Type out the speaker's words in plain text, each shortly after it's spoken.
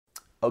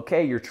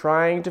Okay, you're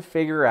trying to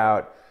figure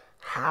out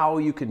how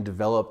you can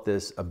develop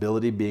this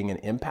ability being an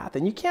empath,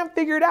 and you can't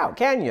figure it out,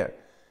 can you?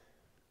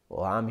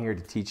 Well, I'm here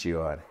to teach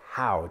you on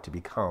how to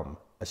become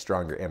a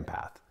stronger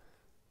empath.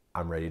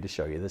 I'm ready to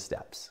show you the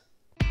steps.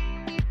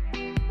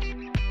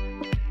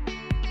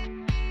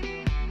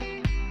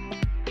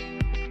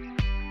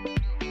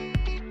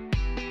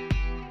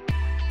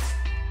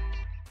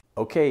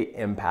 Okay,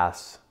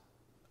 empaths,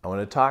 I want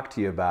to talk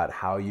to you about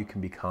how you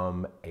can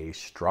become a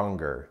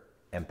stronger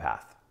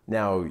empath.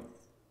 Now,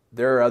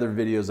 there are other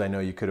videos I know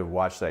you could have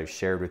watched that I've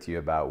shared with you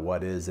about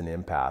what is an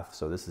empath.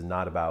 So this is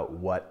not about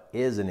what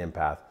is an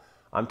empath.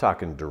 I'm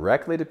talking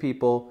directly to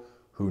people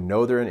who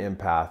know they're an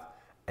empath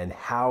and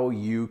how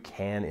you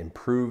can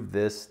improve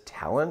this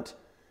talent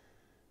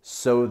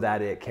so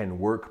that it can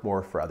work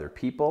more for other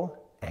people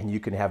and you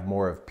can have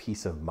more of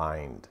peace of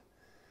mind.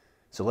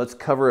 So let's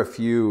cover a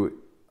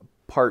few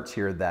parts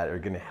here that are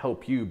going to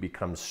help you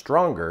become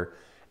stronger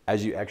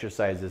as you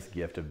exercise this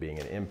gift of being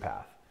an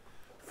empath.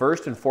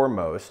 First and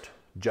foremost,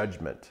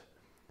 judgment.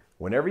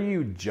 Whenever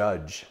you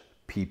judge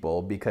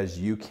people because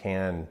you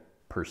can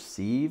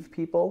perceive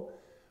people,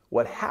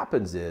 what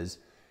happens is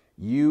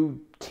you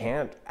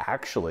can't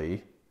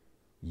actually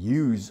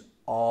use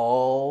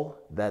all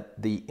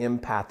that the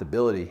empath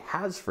ability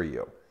has for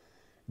you.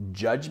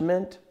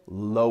 Judgment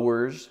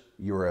lowers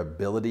your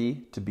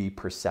ability to be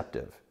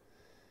perceptive.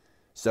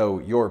 So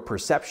your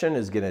perception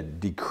is going to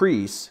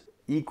decrease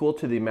equal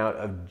to the amount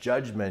of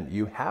judgment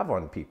you have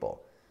on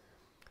people.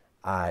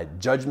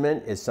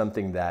 Judgment is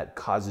something that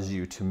causes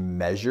you to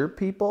measure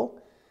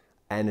people.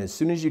 And as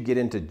soon as you get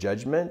into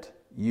judgment,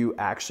 you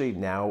actually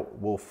now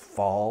will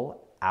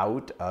fall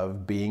out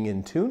of being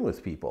in tune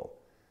with people.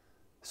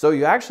 So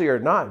you actually are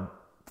not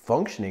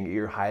functioning at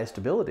your highest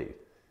ability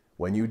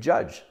when you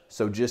judge.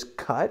 So just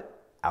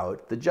cut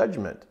out the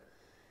judgment.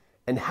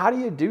 And how do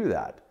you do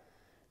that?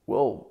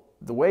 Well,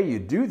 the way you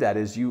do that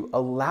is you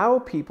allow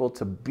people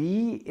to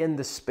be in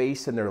the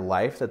space in their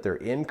life that they're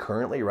in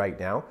currently right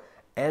now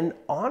and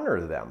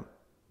honor them.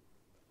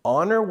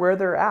 Honor where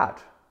they're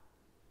at.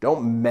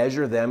 Don't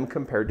measure them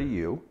compared to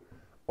you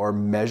or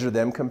measure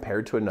them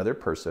compared to another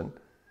person.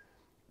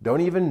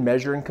 Don't even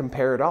measure and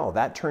compare at all.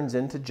 That turns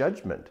into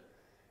judgment.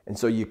 And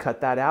so you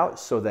cut that out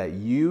so that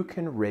you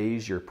can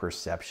raise your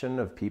perception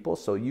of people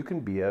so you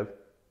can be of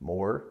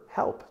more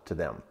help to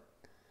them.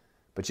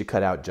 But you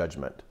cut out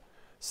judgment.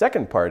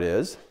 Second part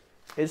is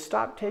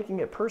stop taking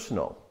it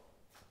personal.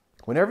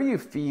 Whenever you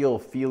feel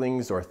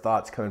feelings or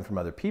thoughts coming from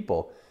other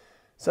people,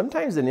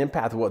 sometimes an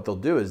empath, what they'll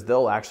do is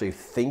they'll actually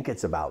think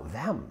it's about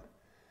them.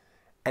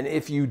 And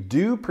if you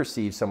do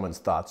perceive someone's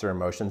thoughts or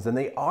emotions and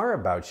they are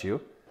about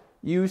you,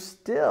 you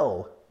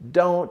still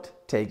don't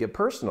take it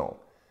personal.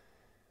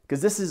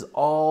 Because this is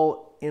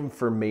all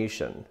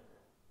information.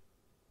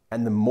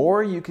 And the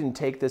more you can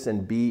take this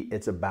and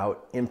it's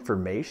about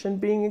information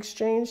being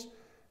exchanged,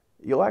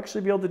 you'll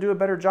actually be able to do a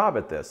better job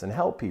at this and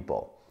help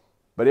people.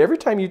 But every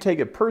time you take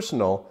it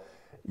personal,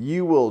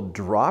 you will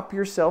drop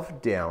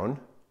yourself down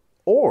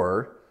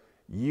or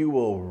you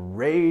will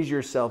raise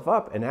yourself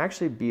up and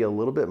actually be a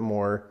little bit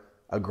more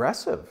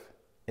aggressive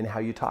in how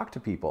you talk to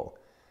people.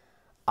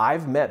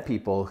 I've met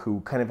people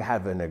who kind of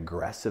have an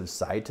aggressive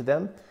side to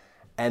them,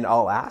 and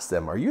I'll ask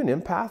them, are you an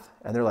empath?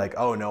 And they're like,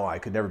 oh no, I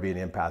could never be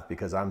an empath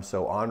because I'm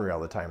so ornery all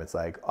the time. It's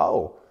like,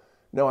 oh,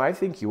 no, I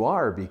think you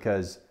are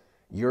because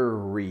you're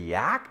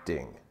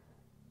reacting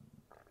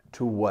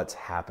to what's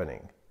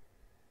happening.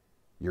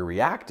 You're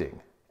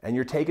reacting and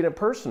you're taking it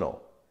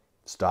personal.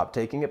 Stop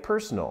taking it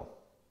personal.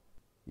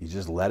 You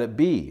just let it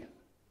be.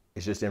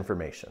 It's just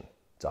information.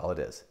 That's all it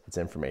is. It's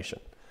information.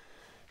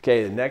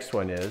 Okay, the next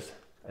one is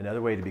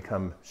another way to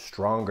become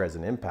stronger as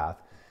an empath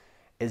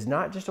is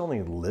not just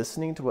only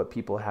listening to what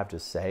people have to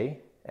say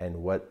and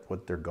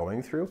what they're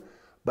going through,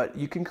 but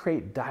you can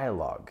create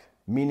dialogue,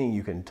 meaning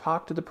you can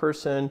talk to the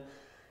person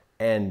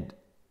and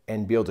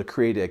be able to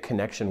create a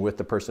connection with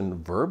the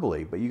person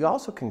verbally, but you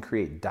also can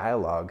create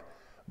dialogue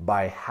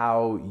by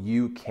how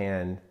you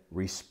can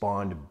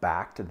respond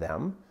back to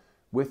them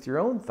with your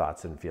own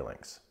thoughts and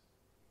feelings.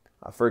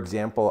 For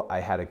example, I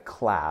had a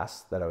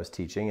class that I was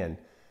teaching and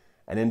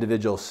an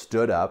individual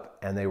stood up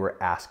and they were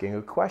asking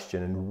a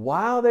question. And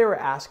while they were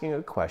asking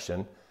a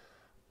question,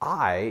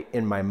 I,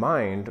 in my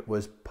mind,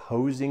 was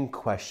posing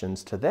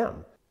questions to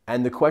them.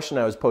 And the question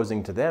I was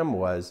posing to them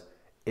was,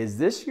 is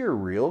this your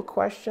real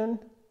question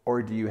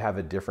or do you have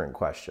a different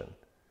question?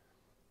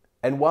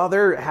 And while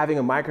they're having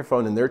a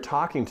microphone and they're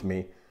talking to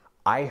me,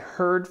 I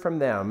heard from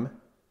them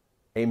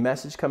a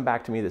message come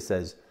back to me that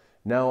says,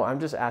 no, I'm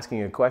just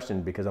asking a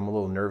question because I'm a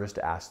little nervous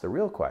to ask the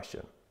real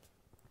question.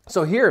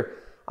 So here,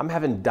 I'm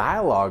having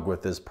dialogue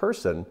with this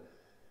person.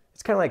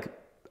 It's kind of like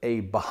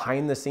a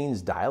behind the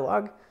scenes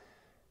dialogue.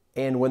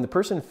 And when the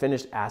person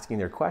finished asking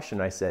their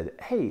question, I said,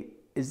 hey,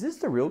 is this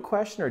the real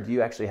question or do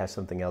you actually have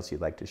something else you'd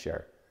like to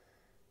share?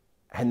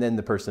 And then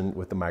the person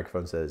with the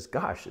microphone says,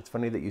 gosh, it's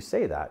funny that you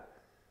say that.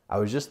 I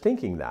was just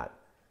thinking that.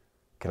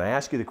 Can I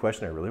ask you the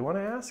question I really want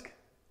to ask?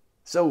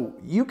 So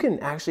you can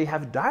actually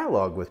have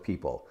dialogue with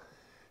people.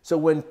 So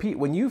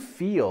when you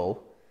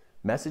feel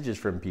messages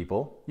from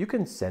people, you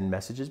can send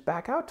messages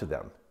back out to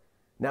them.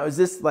 Now, is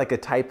this like a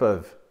type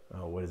of,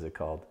 what is it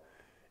called?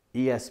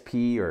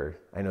 ESP, or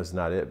I know it's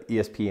not it,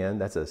 ESPN,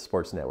 that's a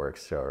sports network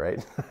show,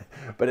 right?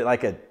 But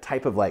like a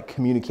type of like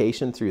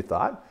communication through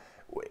thought?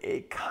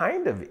 It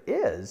kind of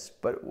is,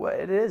 but what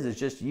it is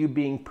just you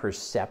being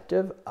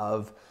perceptive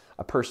of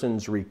a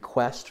person's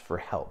request for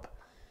help.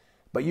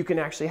 But you can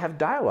actually have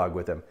dialogue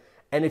with them.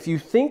 And if you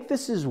think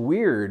this is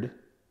weird,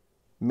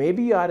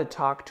 maybe you ought to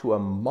talk to a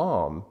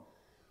mom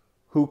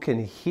who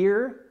can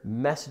hear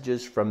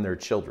messages from their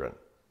children.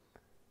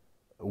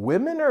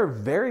 Women are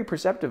very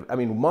perceptive. I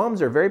mean,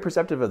 moms are very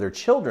perceptive of their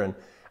children,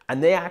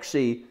 and they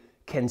actually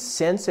can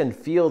sense and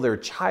feel their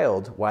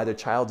child while their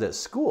child's at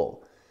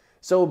school.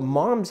 So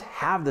moms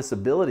have this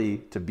ability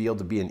to be able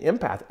to be an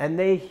empath, and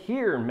they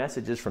hear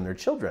messages from their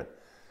children.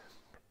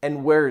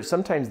 And where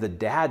sometimes the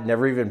dad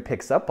never even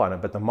picks up on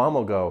it, but the mom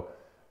will go,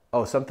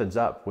 oh, something's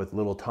up with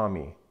little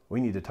Tommy. We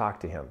need to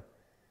talk to him.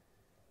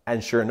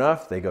 And sure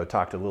enough, they go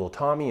talk to little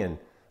Tommy, and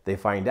they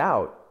find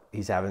out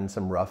he's having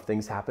some rough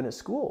things happen at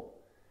school.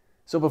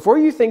 So before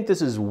you think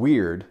this is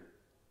weird,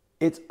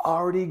 it's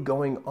already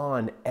going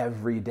on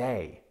every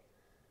day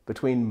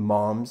between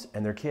moms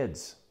and their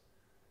kids.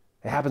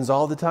 It happens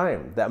all the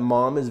time. That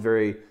mom is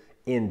very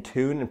in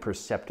tune and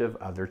perceptive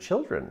of their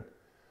children.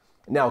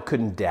 Now,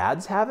 couldn't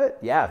dads have it?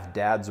 Yeah, if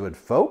dads would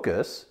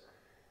focus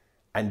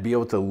and be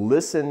able to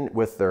listen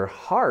with their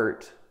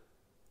heart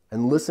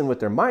and listen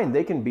with their mind,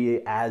 they can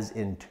be as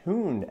in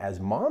tune as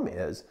mom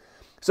is.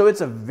 So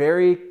it's a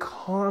very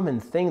common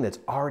thing that's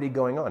already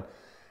going on.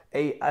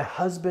 A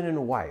husband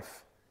and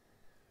wife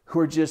who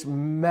are just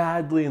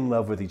madly in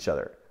love with each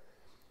other.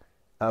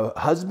 A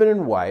husband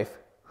and wife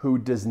who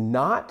does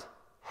not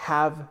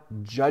have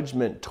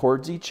judgment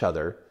towards each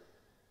other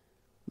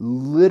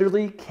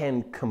literally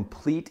can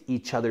complete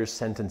each other's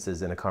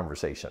sentences in a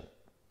conversation.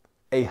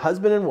 A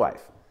husband and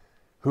wife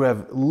who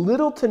have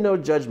little to no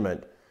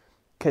judgment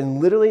can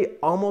literally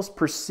almost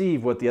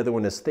perceive what the other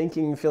one is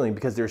thinking and feeling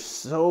because they're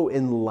so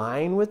in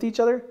line with each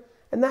other.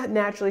 And that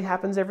naturally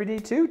happens every day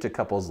too to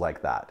couples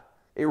like that.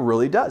 It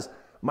really does.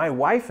 My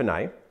wife and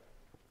I,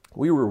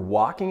 we were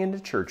walking into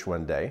church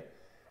one day,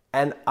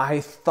 and I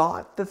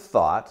thought this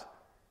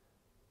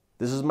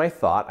is my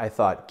thought, I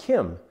thought,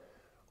 Kim,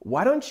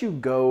 why don't you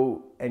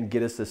go and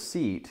get us a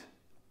seat?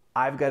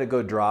 I've got to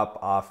go drop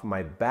off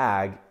my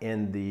bag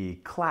in the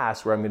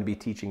class where I'm going to be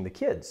teaching the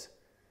kids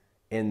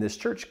in this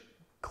church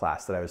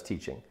class that I was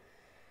teaching.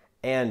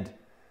 And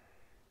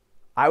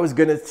I was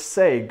going to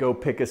say, go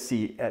pick a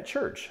seat at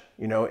church,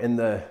 in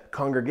the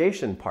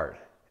congregation part.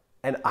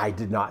 And I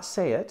did not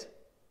say it,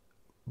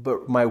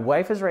 but my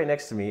wife is right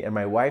next to me, and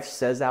my wife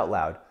says out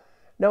loud,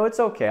 no, it's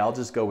okay, I'll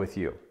just go with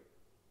you.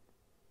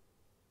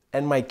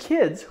 And my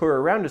kids who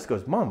are around us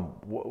goes, Mom,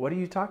 what are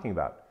you talking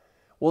about?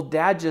 Well,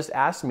 Dad just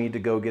asked me to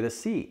go get a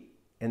seat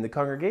in the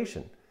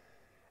congregation.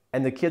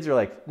 And the kids are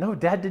like, no,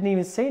 Dad didn't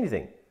even say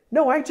anything.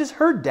 No, I just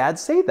heard Dad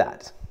say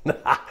that.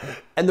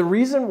 And the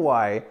reason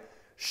why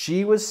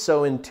she was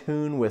so in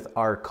tune with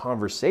our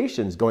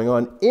conversations going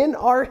on in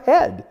our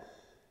head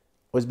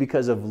was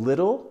because of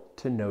little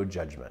to no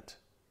judgment.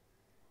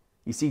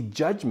 You see,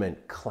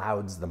 judgment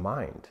clouds the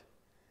mind.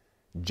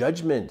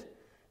 Judgment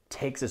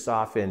takes us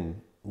off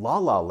in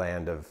la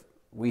land of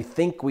we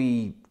think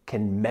we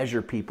can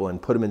measure people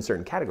and put them in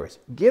certain categories.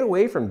 Get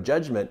away from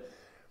judgment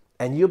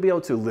and you'll be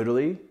able to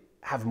literally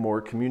have more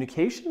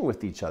communication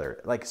with each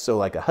other. Like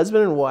a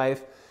husband and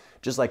wife,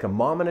 just like a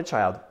mom and a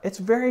child, it's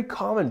very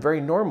common, very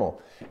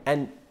normal.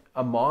 And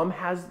a mom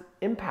has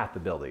empath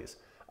abilities.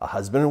 A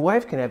husband and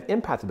wife can have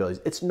empath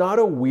abilities. It's not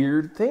a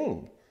weird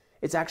thing.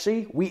 It's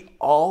actually, we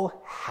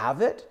all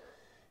have it.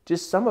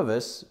 Just some of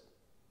us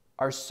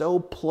are so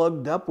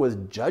plugged up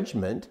with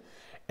judgment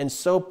and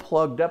so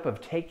plugged up of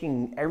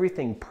taking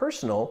everything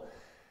personal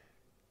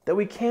that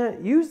we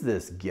can't use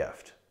this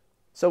gift.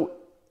 So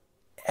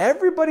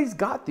everybody's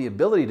got the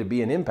ability to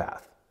be an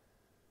empath,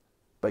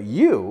 but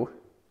you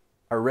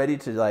are ready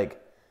to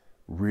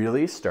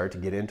really start to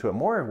get into it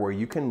more where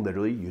you can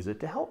literally use it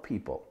to help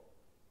people.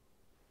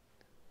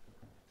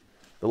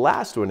 The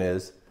last one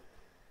is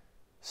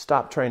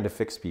stop trying to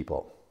fix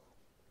people.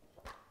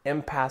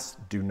 Empaths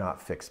do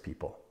not fix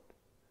people.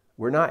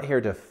 We're not here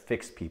to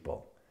fix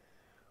people.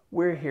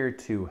 We're here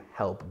to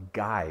help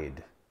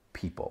guide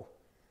people.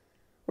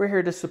 We're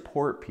here to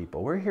support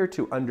people. We're here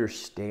to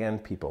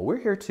understand people.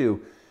 We're here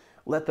to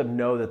let them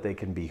know that they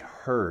can be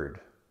heard.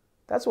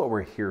 That's what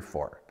we're here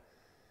for.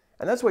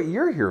 And that's what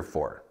you're here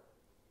for.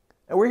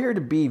 And we're here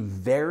to be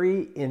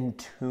very in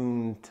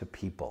tune to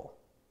people.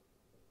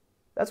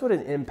 That's what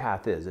an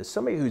empath is. It's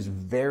somebody who's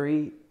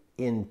very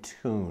in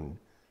tune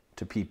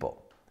to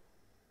people.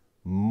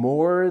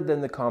 More than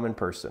the common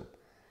person.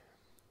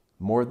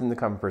 More than the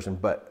common person.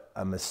 But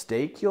a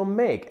mistake you'll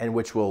make, and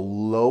which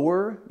will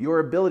lower your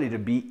ability to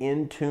be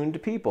in tune to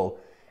people,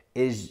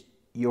 is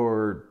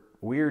your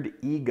weird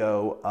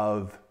ego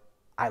of,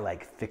 I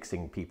like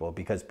fixing people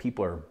because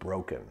people are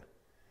broken.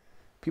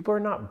 People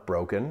are not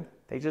broken.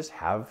 They just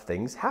have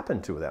things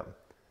happen to them.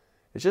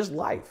 It's just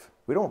life.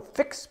 We don't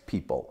fix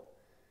people.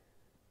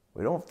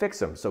 We don't fix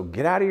them. So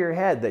get out of your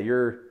head that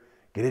you're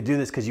going to do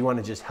this because you want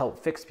to just help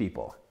fix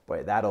people.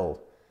 Boy,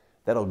 that'll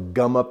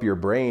gum up your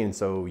brain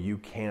so you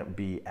can't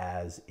be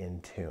as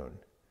in tune.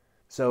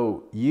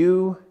 So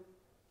you,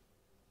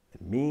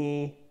 and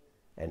me,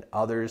 and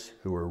others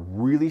who are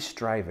really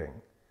striving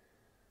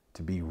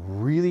to be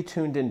really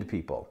tuned into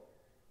people,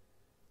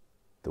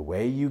 the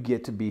way you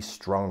get to be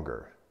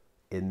stronger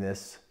in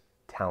this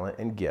talent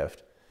and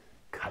gift,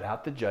 cut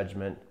out the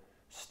judgment,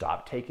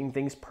 stop taking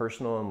things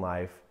personal in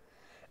life,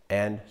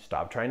 and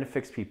stop trying to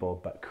fix people,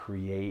 but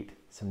create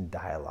some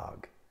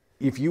dialogue.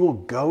 If you will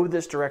go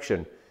this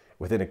direction,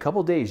 within a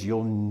couple days, you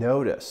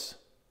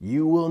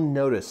will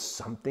notice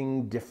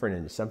something different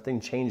and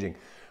something changing.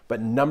 But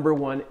number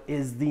one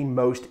is the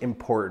most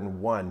important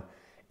one,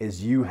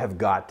 is you have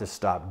got to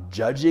stop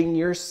judging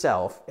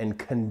yourself and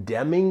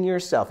condemning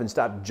yourself, and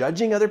stop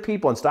judging other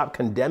people and stop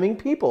condemning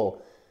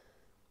people.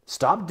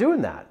 Stop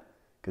doing that,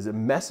 because it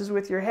messes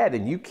with your head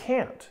and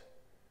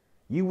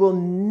you will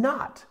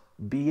not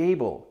be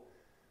able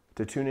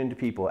to tune into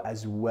people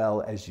as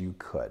well as you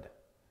could.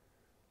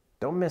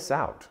 Don't miss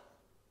out.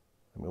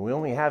 I mean, we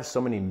only have so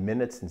many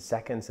minutes and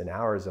seconds and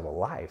hours of a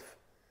life.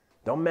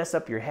 Don't mess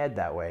up your head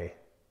that way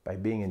by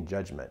being in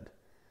judgment.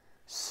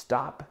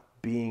 Stop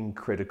being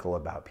critical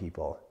about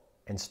people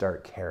and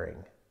start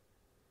caring.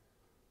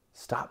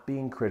 Stop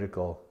being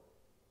critical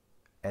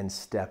and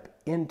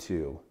step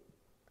into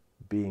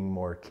being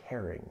more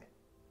caring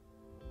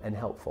and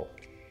helpful.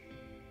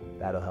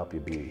 That'll help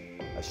you be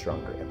a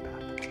stronger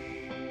empath.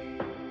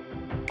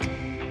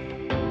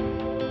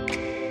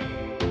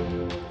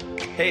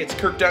 Hey, it's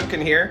Kirk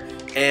Duncan here,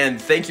 and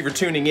thank you for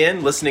tuning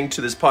in, listening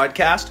to this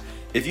podcast.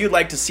 If you'd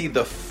like to see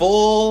the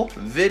full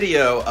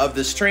video of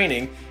this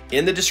training,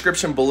 in the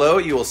description below,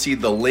 you will see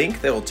the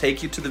link that will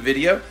take you to the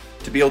video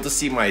to be able to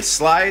see my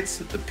slides,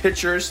 the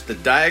pictures, the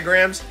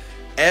diagrams,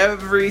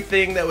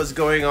 everything that was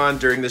going on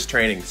during this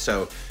training.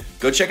 So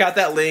go check out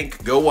that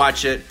link, go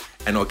watch it,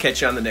 and I'll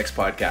catch you on the next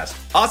podcast.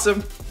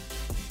 Awesome.